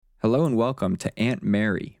Hello and welcome to Aunt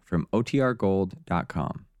Mary from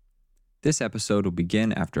OTRGold.com. This episode will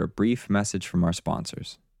begin after a brief message from our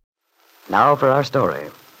sponsors. Now for our story.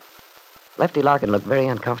 Lefty Larkin looked very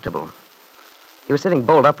uncomfortable. He was sitting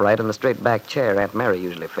bolt upright in the straight-back chair Aunt Mary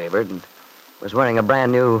usually favored and was wearing a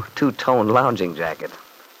brand-new two-tone lounging jacket,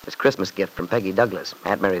 his Christmas gift from Peggy Douglas,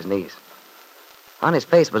 Aunt Mary's niece. On his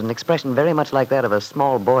face was an expression very much like that of a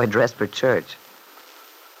small boy dressed for church.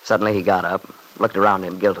 Suddenly he got up, looked around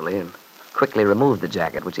him guiltily, and quickly removed the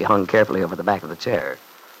jacket, which he hung carefully over the back of the chair.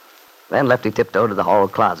 Then Lefty tiptoed to the hall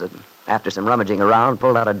closet, and after some rummaging around,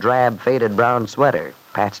 pulled out a drab, faded brown sweater,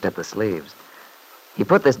 patched at the sleeves. He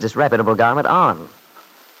put this disreputable garment on.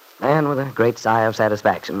 And with a great sigh of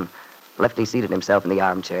satisfaction, Lefty seated himself in the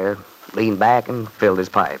armchair, leaned back, and filled his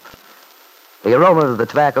pipe. The aroma of the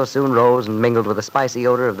tobacco soon rose and mingled with the spicy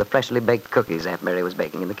odor of the freshly baked cookies Aunt Mary was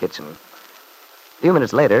baking in the kitchen. A few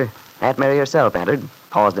minutes later, Aunt Mary herself entered,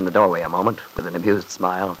 paused in the doorway a moment with an amused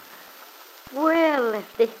smile. Well,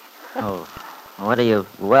 Lefty. Oh, what are you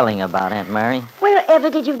welling about, Aunt Mary?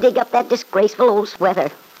 Wherever did you dig up that disgraceful old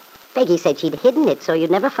sweater? Peggy said she'd hidden it so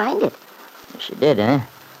you'd never find it. She did, eh?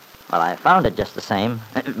 Well, I found it just the same.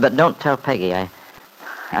 But don't tell Peggy. I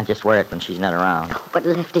just wear it when she's not around. Oh, but,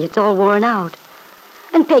 Lefty, it's all worn out.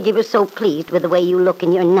 And Peggy was so pleased with the way you look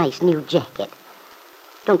in your nice new jacket.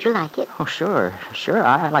 Don't you like it? Oh, sure.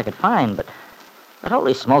 I like it fine, but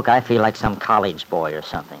holy smoke, I feel like some college boy or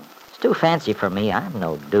something. It's too fancy for me. I'm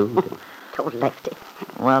no dude. Oh, Lefty.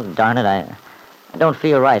 Well, darn it, I don't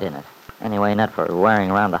feel right in it. Anyway, not for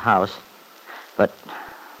wearing around the house. But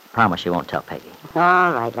promise you won't tell Peggy.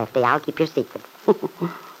 All right, Lefty, I'll keep your secret.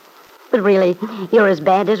 But really, you're as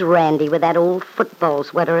bad as Randy with that old football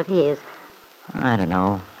sweater of his. I don't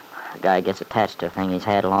know. A guy gets attached to a thing he's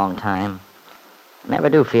had a long time. I never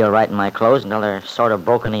do feel right in my clothes until they're sort of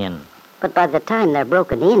broken in. But by the time they're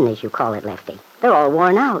broken in, as you call it, Lefty, they're all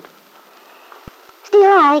worn out. Still,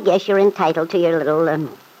 I guess you're entitled to your little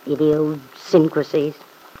idiosyncrasies.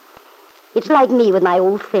 It's like me with my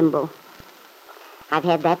old thimble. I've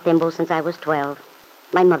had that thimble since I was 12.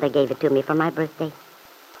 My mother gave it to me for my birthday.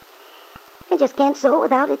 I just can't sew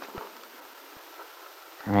without it.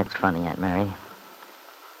 That's funny, Aunt Mary.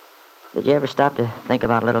 Did you ever stop to think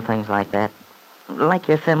about little things like that? Like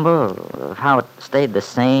your thimble, of how it stayed the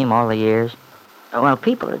same all the years? Well,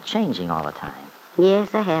 people are changing all the time.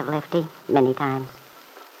 Yes, I have, Lefty, many times.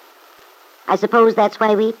 I suppose that's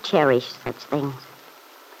why we cherish such things.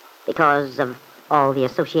 Because of all the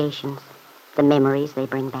associations, the memories they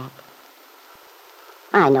bring back.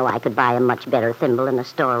 I know I could buy a much better thimble in a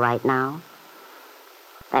store right now.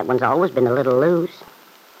 That one's always been a little loose.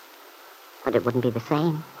 But it wouldn't be the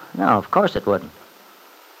same. No, of course it wouldn't.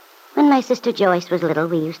 When my sister Joyce was little,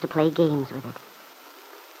 we used to play games with it.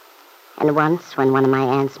 And once, when one of my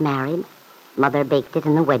aunts married, Mother baked it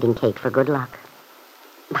in the wedding cake for good luck.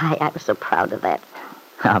 My, I was so proud of that.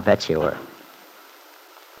 I'll bet you were.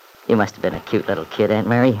 You must have been a cute little kid, Aunt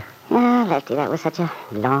Mary. Ah, Lefty, that was such a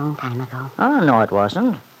long time ago. Oh, no, it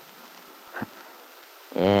wasn't.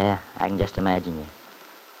 Yeah, I can just imagine you.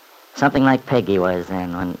 Something like Peggy was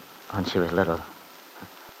then when she was little.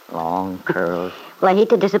 Long curls. Well, I hate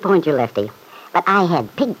to disappoint you, Lefty, but I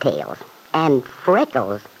had pigtails and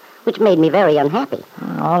freckles, which made me very unhappy.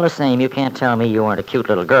 All the same, you can't tell me you weren't a cute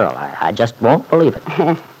little girl. I just won't believe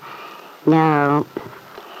it. No,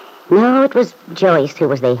 it was Joyce who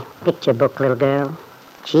was the picture book little girl.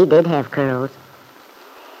 She did have curls.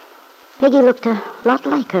 Peggy looked a lot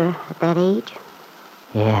like her at that age.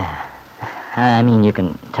 Yeah. I mean, you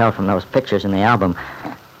can tell from those pictures in the album.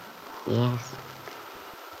 Yes.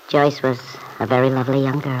 Joyce was a very lovely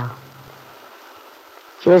young girl.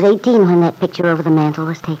 She was 18 when that picture over the mantel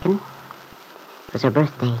was taken. It was her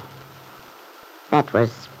birthday. That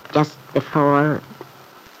was just before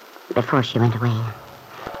she went away.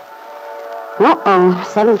 Uh-oh,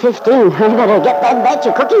 7:15. We better get that batch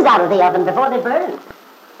of cookies out of the oven before they burn.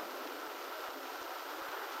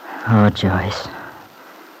 Oh, Joyce.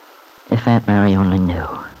 If Aunt Mary only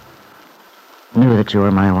knew that you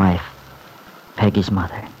were my wife, Peggy's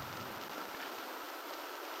mother.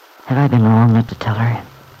 Have I been wrong not to tell her?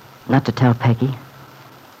 Not to tell Peggy?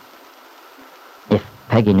 If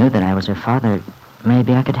Peggy knew that I was her father,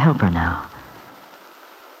 maybe I could help her now.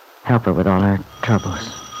 Help her with all her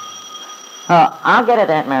troubles. Oh, I'll get it,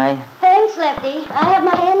 Aunt Mary. Thanks, Lefty. I have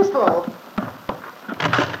my hands full.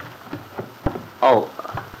 Oh,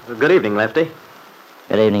 good evening, Lefty.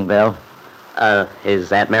 Good evening, Bill.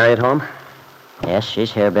 Is Aunt Mary at home? Yes,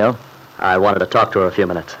 she's here, Bill. I wanted to talk to her a few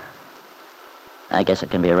minutes. I guess it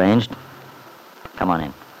can be arranged. Come on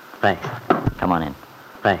in. Thanks. Come on in.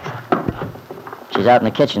 Thanks. She's out in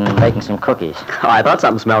the kitchen making some cookies. Oh, I thought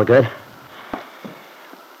something smelled good.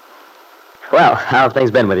 Well, how have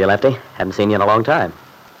things been with you, Lefty? Haven't seen you in a long time.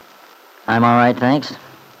 I'm all right, thanks.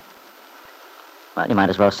 Well, you might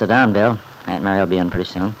as well sit down, Bill. Aunt Mary will be in pretty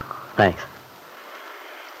soon. Thanks.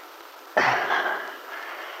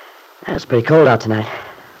 It's pretty cold out tonight.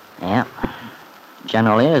 Yeah.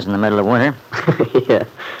 Generally is in the middle of winter. Yeah.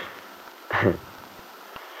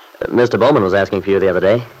 Mr. Bowman was asking for you the other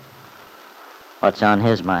day. What's on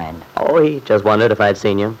his mind? Oh, he just wondered if I'd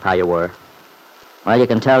seen you, how you were. Well, you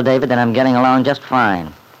can tell David that I'm getting along just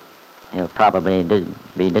fine. He'll probably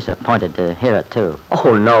be disappointed to hear it, too.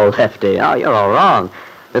 Oh, no, Lefty. Oh, you're all wrong.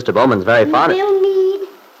 Mr. Bowman's very fond of... Bill Meade,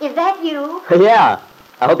 is that you? Yeah.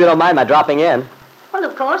 I hope you don't mind my dropping in. Well,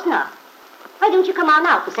 of course not. Why don't you come on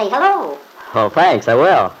out and say hello? Oh, thanks, I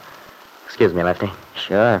will. Excuse me, Lefty.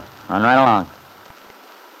 Sure. Run right along.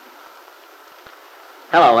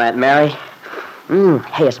 Hello, Aunt Mary.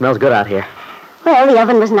 Hey, it smells good out here. Well, the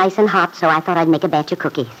oven was nice and hot, so I thought I'd make a batch of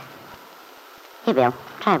cookies. Here, Bill,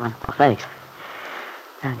 try one. Oh, thanks.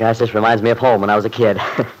 Gosh, this reminds me of home when I was a kid.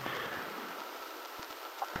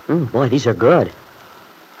 Boy, these are good.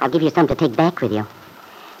 I'll give you some to take back with you.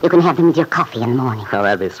 You can have them with your coffee in the morning. Oh,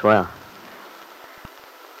 that'd be swell.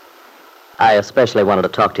 I especially wanted to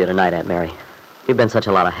talk to you tonight, Aunt Mary. You've been such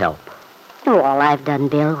a lot of help. Oh, all I've done,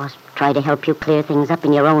 Bill, was try to help you clear things up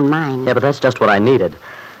in your own mind. Yeah, but that's just what I needed.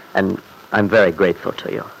 And I'm very grateful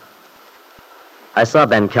to you. I saw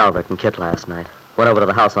Ben Calvert and Kit last night. Went over to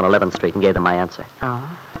the house on 11th Street and gave them my answer.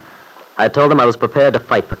 Oh? I told them I was prepared to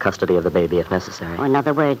fight for custody of the baby if necessary. Or in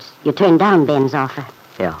other words, you turned down Ben's offer.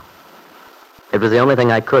 Yeah. It was the only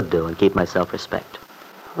thing I could do and keep my self-respect.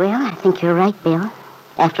 Well, I think you're right, Bill.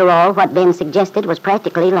 After all, what Ben suggested was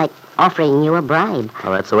practically like offering you a bribe.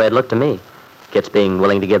 Well, that's the way it looked to me. Kit's being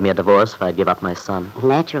willing to give me a divorce if I'd give up my son.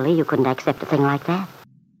 Naturally, you couldn't accept a thing like that.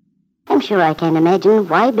 I'm sure I can't imagine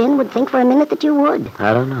why Ben would think for a minute that you would.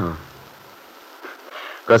 I don't know.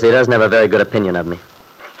 Of course, he doesn't have a very good opinion of me.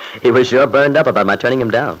 He was sure burned up about my turning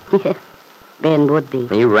him down. Ben would be.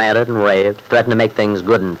 He ranted and raved, threatened to make things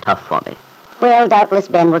good and tough for me. Well, doubtless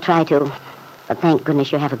Ben will try to. But thank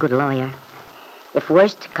goodness you have a good lawyer. If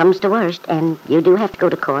worst comes to worst, and you do have to go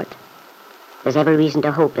to court, there's every reason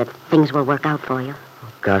to hope that things will work out for you.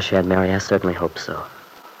 Gosh, Aunt Mary, I certainly hope so.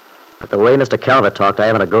 But the way Mr. Calvert talked, I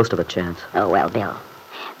haven't a ghost of a chance. Oh, well, Bill.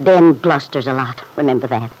 Ben blusters a lot. Remember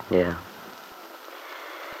that. Yeah.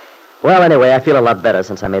 Well, anyway, I feel a lot better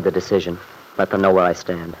since I made the decision. Let them know where I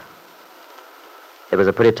stand. It was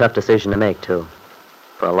a pretty tough decision to make, too.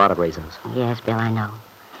 For a lot of reasons. Yes, Bill, I know.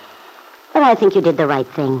 But I think you did the right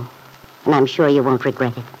thing. And I'm sure you won't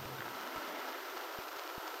regret it.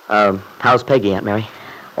 How's Peggy, Aunt Mary?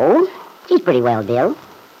 Oh, she's pretty well, Bill.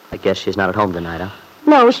 I guess she's not at home tonight, huh?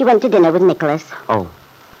 No, she went to dinner with Nicholas. Oh.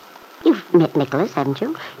 You've met Nicholas, haven't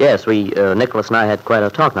you? Yes, Nicholas and I had quite a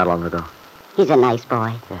talk not long ago. He's a nice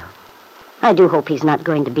boy. Yeah. I do hope he's not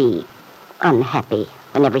going to be unhappy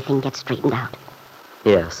when everything gets straightened out.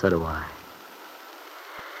 Yes, so do I.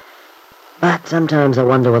 But sometimes I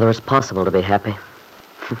wonder whether it's possible to be happy.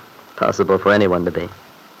 Possible for anyone to be.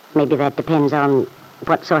 Maybe that depends on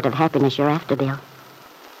what sort of happiness you're after, Bill.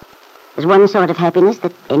 There's one sort of happiness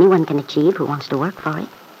that anyone can achieve who wants to work for it.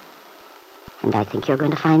 And I think you're going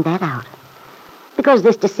to find that out. Because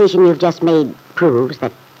this decision you've just made proves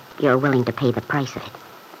that you're willing to pay the price of it.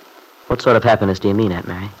 What sort of happiness do you mean, Aunt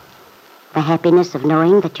Mary? The happiness of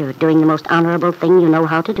knowing that you're doing the most honorable thing you know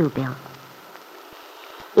how to do, Bill.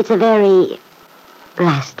 It's a very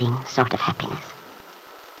lasting sort of happiness.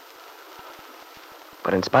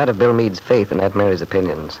 But in spite of Bill Meade's faith in Aunt Mary's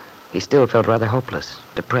opinions, he still felt rather hopeless,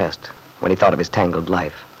 depressed, when he thought of his tangled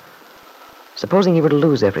life. Supposing he were to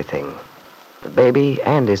lose everything, the baby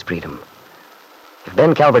and his freedom. If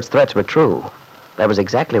Ben Calvert's threats were true, that was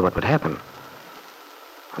exactly what would happen.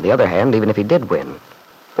 On the other hand, even if he did win,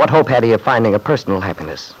 what hope had he of finding a personal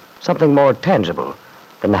happiness, something more tangible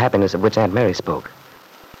than the happiness of which Aunt Mary spoke?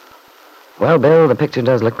 Well, Bill, the picture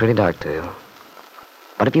does look pretty dark to you.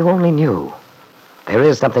 But if you only knew, there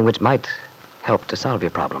is something which might help to solve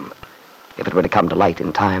your problem, if it were to come to light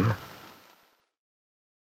in time.